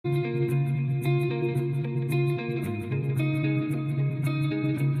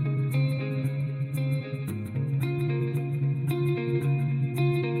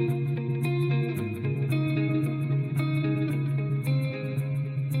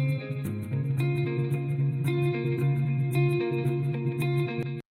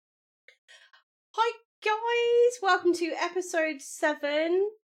welcome to episode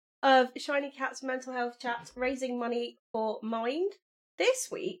 7 of Shiny Cat's Mental Health Chat, Raising Money for Mind. This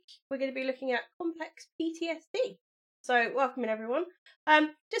week, we're going to be looking at complex PTSD. So, welcome in everyone.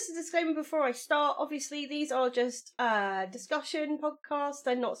 Just a disclaimer before I start, obviously these are just discussion podcasts.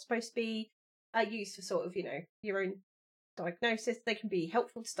 They're not supposed to be used for sort of, your own diagnosis. They can be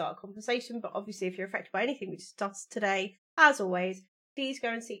helpful to start a conversation, but obviously if you're affected by anything we discussed today, as always, please go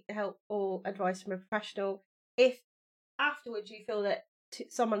and seek the help or advice from a professional. If afterwards you feel that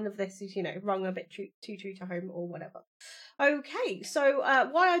someone of this is, rung a bit too true to home or whatever. Okay, so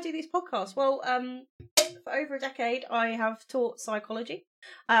why I do these podcasts? Well, for over a decade I have taught psychology,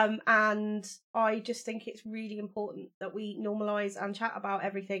 and I just think it's really important that we normalise and chat about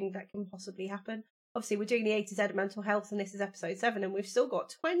everything that can possibly happen. Obviously, we're doing the A to Z of mental health, and this is episode 7, and we've still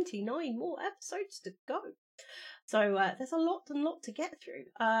got 29 more episodes to go. So there's a lot to get through.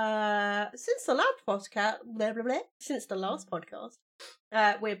 Since the last podcast,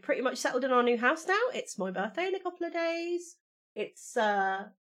 we're pretty much settled in our new house now. It's my birthday in a couple of days. It's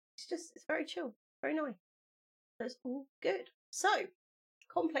very chill, very nice. That's all good. So,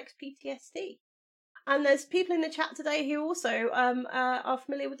 complex PTSD. And there's people in the chat today who also are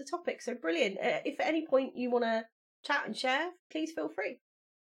familiar with the topic, so brilliant. If at any point you want to chat and share, please feel free.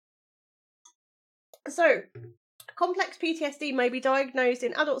 So, complex PTSD may be diagnosed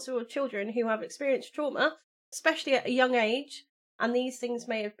in adults or children who have experienced trauma, especially at a young age, and these things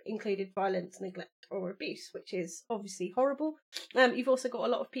may have included violence, neglect, or abuse, which is obviously horrible. You've also got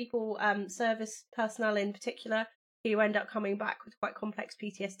a lot of people, service personnel in particular, who end up coming back with quite complex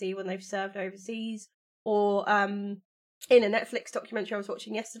PTSD when they've served overseas, or in a Netflix documentary I was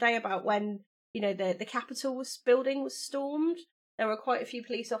watching yesterday about when, the Capitol building was stormed. There were quite a few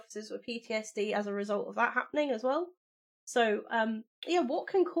police officers with PTSD as a result of that happening as well. So, what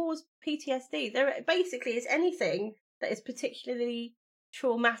can cause PTSD? There basically is anything that is particularly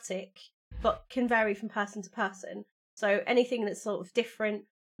traumatic, but can vary from person to person. So anything that's sort of different,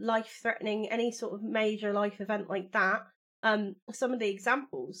 life-threatening, any sort of major life event like that. Some of the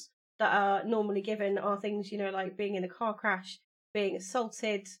examples that are normally given are things, like being in a car crash, being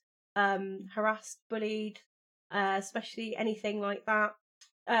assaulted, harassed, bullied, especially anything like that.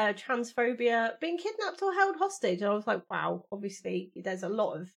 Transphobia, being kidnapped or held hostage. And I was like, wow, obviously there's a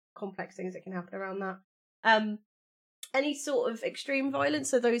lot of complex things that can happen around that. Any sort of extreme violence,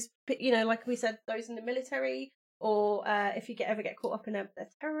 so those, like we said, those in the military, or if you ever get caught up in a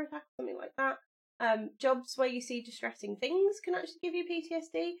terror attack, something like that. Jobs where you see distressing things can actually give you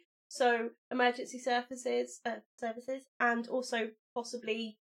PTSD. So emergency services, and also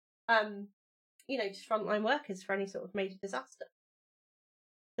possibly, just frontline workers for any sort of major disaster.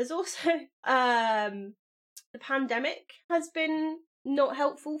 There's also the pandemic has been not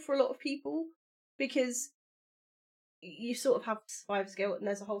helpful for a lot of people because you sort of have survivor's guilt, and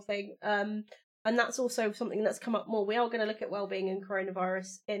there's a whole thing. And that's also something that's come up more. We are going to look at well-being and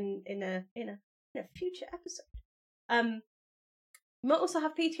coronavirus in a future episode. You might also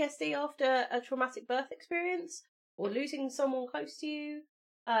have PTSD after a traumatic birth experience, or losing someone close to you,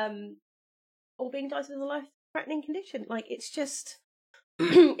 or being diagnosed with a life-threatening condition. Like, it's just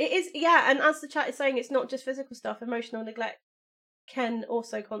it is, and as the chat is saying, it's not just physical stuff. Emotional neglect can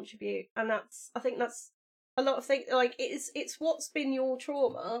also contribute, and I think that's a lot of things. Like, it's what's been your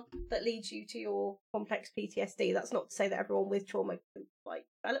trauma that leads you to your complex PTSD. That's not to say that everyone with trauma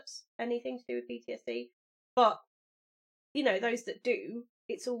develops anything to do with PTSD, but those that do,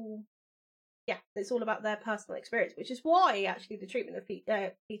 it's all about their personal experience, which is why actually the treatment of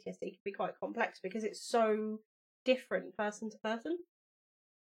PTSD can be quite complex, because it's so different person to person.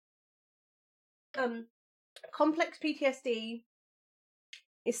 Complex PTSD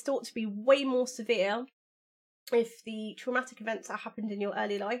is thought to be way more severe if the traumatic events that happened in your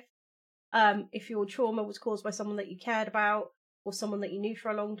early life, if your trauma was caused by someone that you cared about, or someone that you knew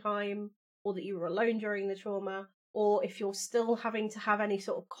for a long time, or that you were alone during the trauma, or if you're still having to have any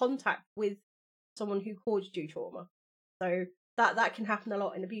sort of contact with someone who caused you trauma. So that can happen a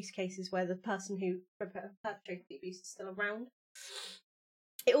lot in abuse cases where the person who perpetrated the abuse is still around.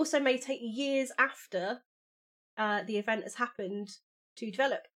 It also may take years after the event has happened to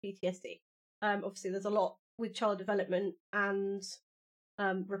develop PTSD. Obviously, there's a lot with child development and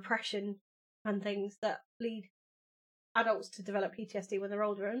repression and things that lead adults to develop PTSD when they're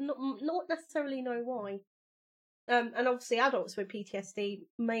older, and not necessarily know why. And obviously, adults with PTSD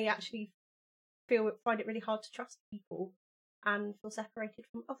may actually find it really hard to trust people and feel separated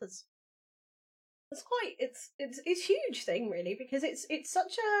from others. It's a huge thing, really, because it's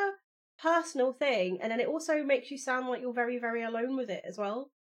such a personal thing, and then it also makes you sound like you're very, very alone with it as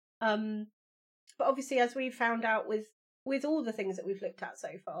well. but obviously, as we've found out with all the things that we've looked at so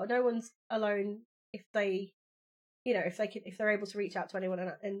far, no one's alone if they, if they're able to reach out to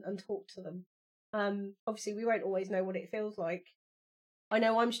anyone and talk to them. Obviously, we won't always know what it feels like. I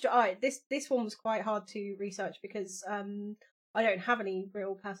know this one was quite hard to research because I don't have any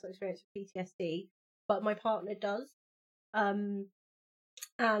real personal experience with PTSD, but my partner does. And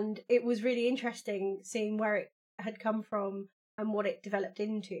it was really interesting seeing where it had come from and what it developed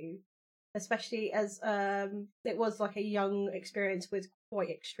into, especially as it was like a young experience with quite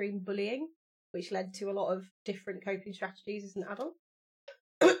extreme bullying, which led to a lot of different coping strategies as an adult.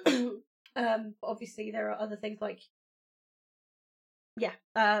 Obviously, there are other things like,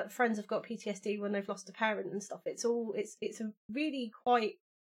 friends have got PTSD when they've lost a parent and stuff. It's a really quite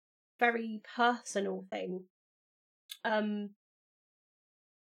very personal thing.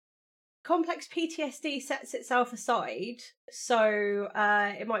 Complex PTSD sets itself aside, so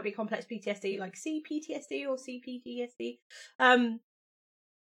it might be complex PTSD like CPTSD or CPTSD.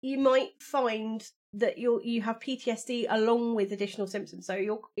 You might find that you have PTSD along with additional symptoms. So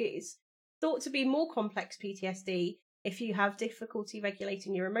it is thought to be more complex PTSD if you have difficulty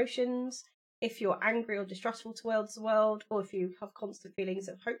regulating your emotions, if you're angry or distrustful towards the world, or if you have constant feelings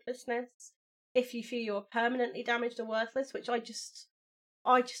of hopelessness, if you feel you're permanently damaged or worthless, which I just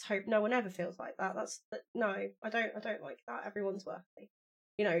hope no one ever feels like that. No, I don't like that. Everyone's worthy.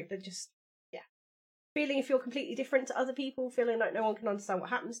 They're just, feeling if you're completely different to other people, feeling like no one can understand what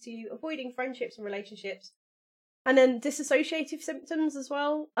happens to you, avoiding friendships and relationships, and then dissociative symptoms as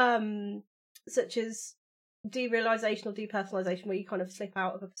well, such as derealization or depersonalization, where you kind of slip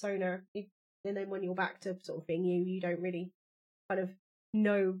out of a persona, and then when you're back to sort of being you don't really kind of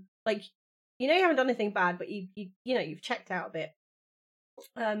know, like, you haven't done anything bad, but you've checked out a bit.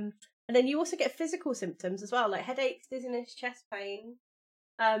 And then you also get physical symptoms as well, like headaches, dizziness, chest pain,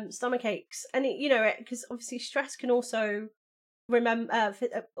 stomach aches, and because obviously stress can also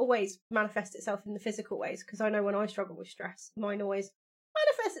always manifest itself in the physical ways. Because I know when I struggle with stress, mine always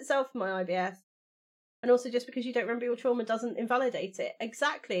manifests itself in my IBS. And also, just because you don't remember your trauma doesn't invalidate it.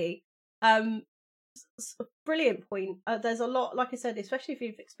 Exactly. Brilliant point. There's a lot, like I said, especially if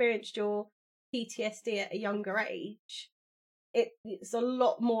you've experienced your PTSD at a younger age, it's a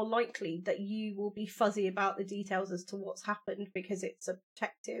lot more likely that you will be fuzzy about the details as to what's happened, because it's a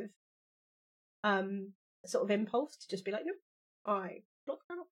protective sort of impulse to just be like, no, I block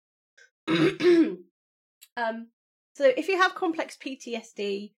that out. So if you have complex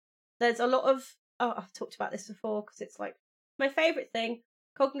PTSD, there's a lot of I've talked about this before because it's like my favorite thing,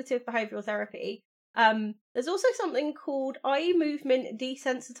 cognitive behavioral therapy. There's also something called eye movement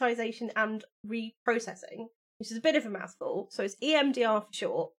desensitization and reprocessing, which is a bit of a mouthful. So it's EMDR for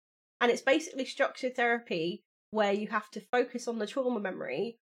short. And it's basically structured therapy where you have to focus on the trauma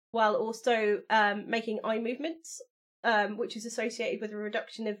memory while also making eye movements, which is associated with a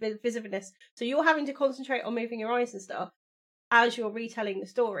reduction of visibleness. So you're having to concentrate on moving your eyes and stuff as you're retelling the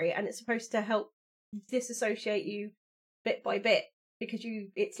story, and it's supposed to help disassociate you bit by bit, because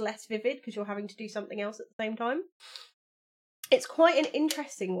it's less vivid because you're having to do something else at the same time. It's quite an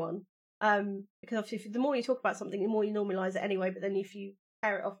interesting one, because obviously the more you talk about something, the more you normalise it anyway, but then if you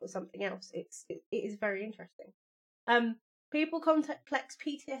pair it off with something else, it is very interesting. People complex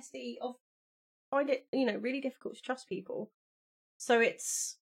PTSD find it really difficult to trust people, so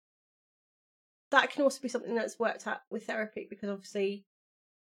that can also be something that's worked out with therapy, because obviously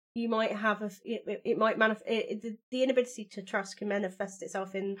you might have it might manifest the inability to trust can manifest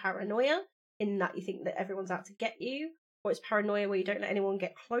itself in paranoia, in that you think that everyone's out to get you, or it's paranoia where you don't let anyone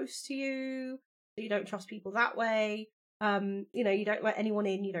get close to you, so you don't trust people that way. You don't let anyone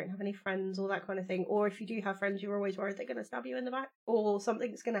in, you don't have any friends, all that kind of thing. Or if you do have friends, you're always worried they're going to stab you in the back or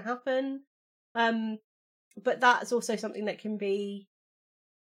something's going to happen. But that's also something that can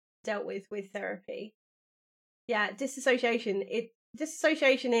dealt with therapy. Yeah, disassociation.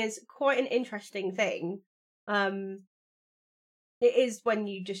 Disassociation is quite an interesting thing. It is when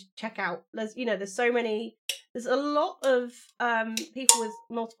you just check out. There's a lot of people with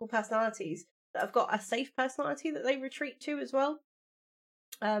multiple personalities that have got a safe personality that they retreat to as well,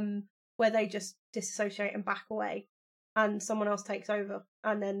 where they just disassociate and back away, and someone else takes over,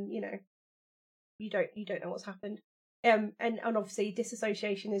 and then you don't know what's happened. And obviously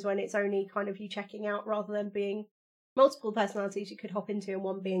disassociation is when it's only kind of you checking out rather than being multiple personalities you could hop into and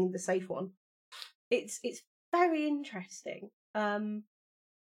one being the safe one. It's very interesting.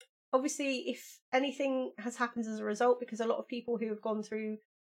 Obviously, if anything has happened as a result, because a lot of people who have gone through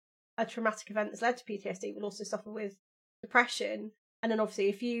a traumatic event that's led to PTSD will also suffer with depression. And then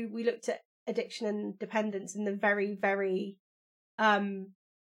obviously we looked at addiction and dependence in the very, very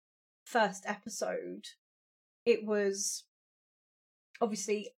first episode, it was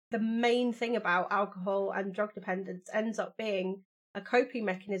obviously the main thing about alcohol and drug dependence ends up being a coping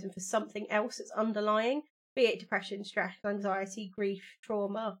mechanism for something else that's underlying, be it depression, stress, anxiety, grief,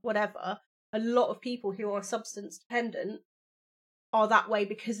 trauma, whatever. A lot of people who are substance dependent are that way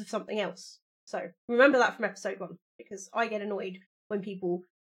because of something else. So remember that from episode 1, because I get annoyed when people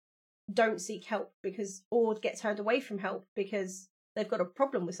don't seek help or get turned away from help because they've got a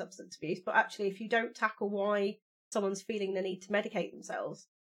problem with substance abuse. But actually, if you don't tackle why someone's feeling the need to medicate themselves,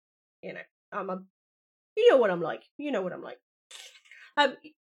 you know what I'm like. You know what I'm like.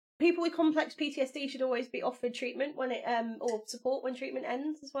 People with complex PTSD should always be offered treatment when it or support when treatment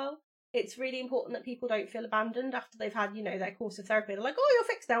ends as well. It's really important that people don't feel abandoned after they've had, their course of therapy. They're like, oh, you're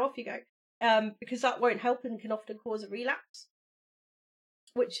fixed now, off you go. Because that won't help and can often cause a relapse,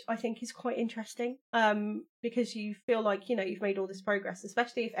 which I think is quite interesting. Because you feel like, you've made all this progress,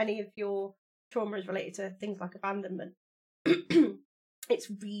 especially if any of your trauma is related to things like abandonment. It's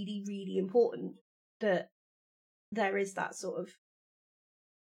really, really important that there is that sort of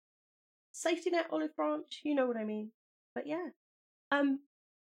safety net, olive branch, you know what I mean. But yeah.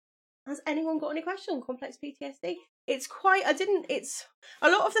 Has anyone got any question on complex PTSD? It's a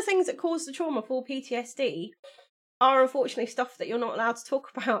lot of the things that cause the trauma for PTSD are unfortunately stuff that you're not allowed to talk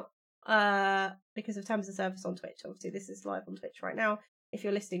about because of terms of service on Twitch. Obviously, this is live on Twitch right now. If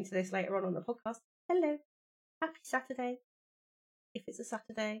you're listening to this later on the podcast, hello. Happy Saturday. If it's a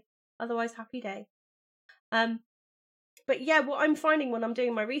Saturday. Otherwise, happy day. But yeah, what I'm finding when I'm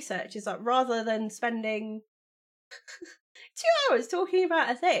doing my research is that rather than spending 2 hours talking about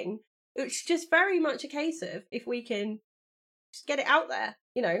a thing, it's just very much a case of if we can just get it out there.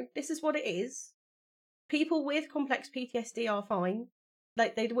 This is what it is. People with complex PTSD are fine.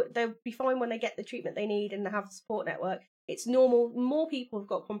 Like they'll be fine when they get the treatment they need and they have a support network. It's normal. More people have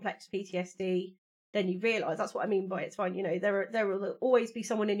got complex PTSD than you realise. That's what I mean by it's fine. There will always be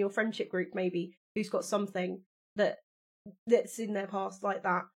someone in your friendship group maybe who's got something that's in their past like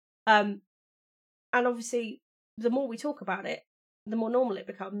that. And obviously, the more we talk about it, the more normal it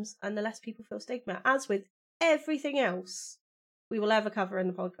becomes and the less people feel stigma. As with everything else we will ever cover in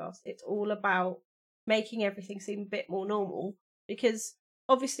the podcast, it's all about making everything seem a bit more normal, because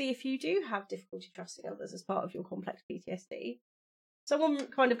obviously if you do have difficulty trusting others as part of your complex PTSD, someone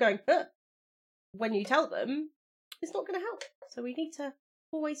kind of going, when you tell them, it's not going to help. So we need to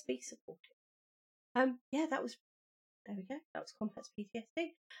always be supportive. There we go. That was complex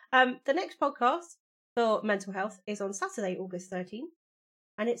PTSD. The next podcast for mental health is on Saturday, August 13th,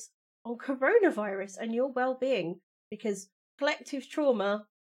 and it's on coronavirus and your well-being, because collective trauma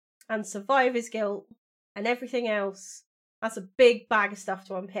and survivor's guilt and everything else, that's a big bag of stuff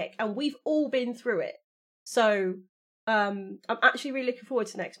to unpick, and we've all been through it. So I'm actually really looking forward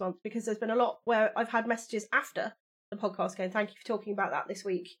to next month, because there's been a lot where I've had messages after the podcast going, thank you for talking about that this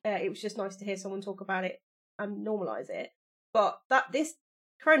week. It was just nice to hear someone talk about it and normalise it. But this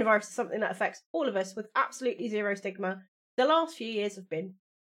coronavirus is something that affects all of us with absolutely zero stigma. The last few years have been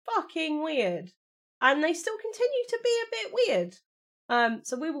fucking weird, and they still continue to be a bit weird.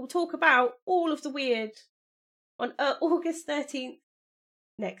 So we will talk about all of the weird on August 13th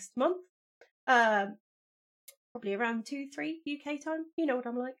next month. Probably around 2-3 UK time. You know what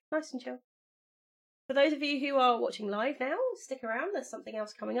I'm like. Nice and chill. For those of you who are watching live now, stick around. There's something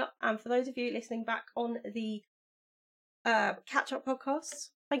else coming up. And for those of you listening back on the catch-up podcasts,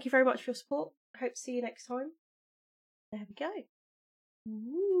 thank you very much for your support. I hope to see you next time. There we go.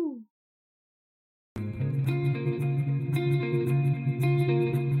 Ooh.